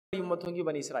امتوں کی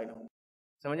بنی اسرائیل ہوں،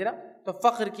 سمجھ رہا؟ تو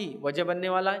فخر کی وجہ بننے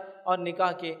والا ہے، اور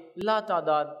نکاح کے لا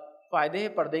تعداد فائدے ہیں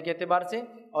پردے کے اعتبار سے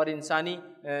اور انسانی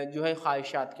جو ہے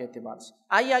خواہشات کے اعتبار سے۔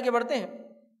 آئیے آگے بڑھتے ہیں۔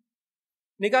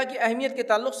 نکاح کی اہمیت کے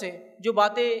تعلق سے جو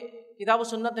باتیں کتاب و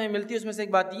سنت میں ملتی ہے اس میں سے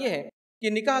ایک بات یہ ہے کہ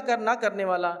نکاح نہ کرنے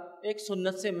والا ایک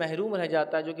سنت سے محروم رہ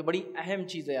جاتا ہے، جو کہ بڑی اہم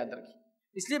چیز ہے، یاد رکھیے۔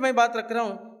 اس لیے میں بات رکھ رہا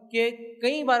ہوں کہ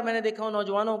کئی بار میں نے دیکھا ہوں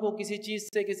نوجوانوں کو کسی چیز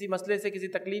سے، کسی مسئلے سے، کسی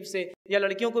تکلیف سے، یا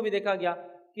لڑکیوں کو بھی دیکھا گیا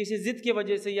کسی ضد کی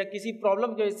وجہ سے یا کسی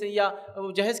پرابلم کی وجہ سے یا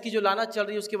جہیز کی جو لعنت چل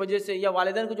رہی ہے اس کی وجہ سے، یا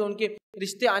والدین کو جو ان کے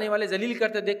رشتے آنے والے ذلیل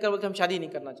کرتے دیکھ کر بولتے ہم شادی نہیں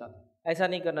کرنا چاہتے۔ ایسا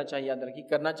نہیں کرنا چاہیے، یاد رکھیے،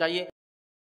 کرنا چاہیے